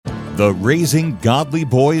The Raising Godly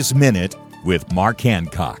Boys Minute with Mark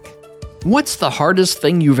Hancock. What's the hardest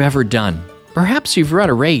thing you've ever done? Perhaps you've run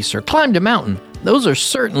a race or climbed a mountain. Those are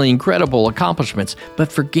certainly incredible accomplishments,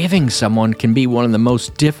 but forgiving someone can be one of the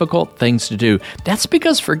most difficult things to do. That's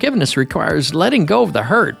because forgiveness requires letting go of the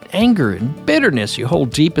hurt, anger, and bitterness you hold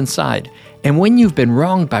deep inside. And when you've been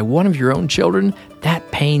wronged by one of your own children,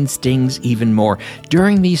 that pain stings even more.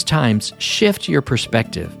 During these times, shift your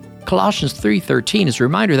perspective. Colossians 3:13 is a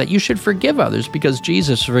reminder that you should forgive others because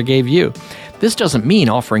Jesus forgave you. This doesn't mean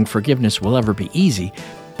offering forgiveness will ever be easy,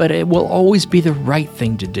 but it will always be the right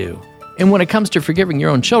thing to do. And when it comes to forgiving your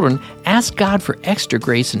own children, ask God for extra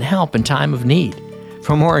grace and help in time of need.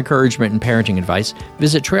 For more encouragement and parenting advice,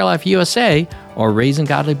 visit Trail Life USA or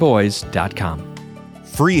RaisingGodlyBoys.com.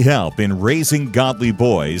 Free help in raising godly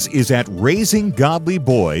boys is at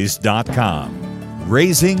RaisingGodlyBoys.com.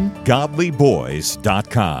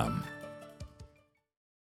 RaisingGodlyBoys.com.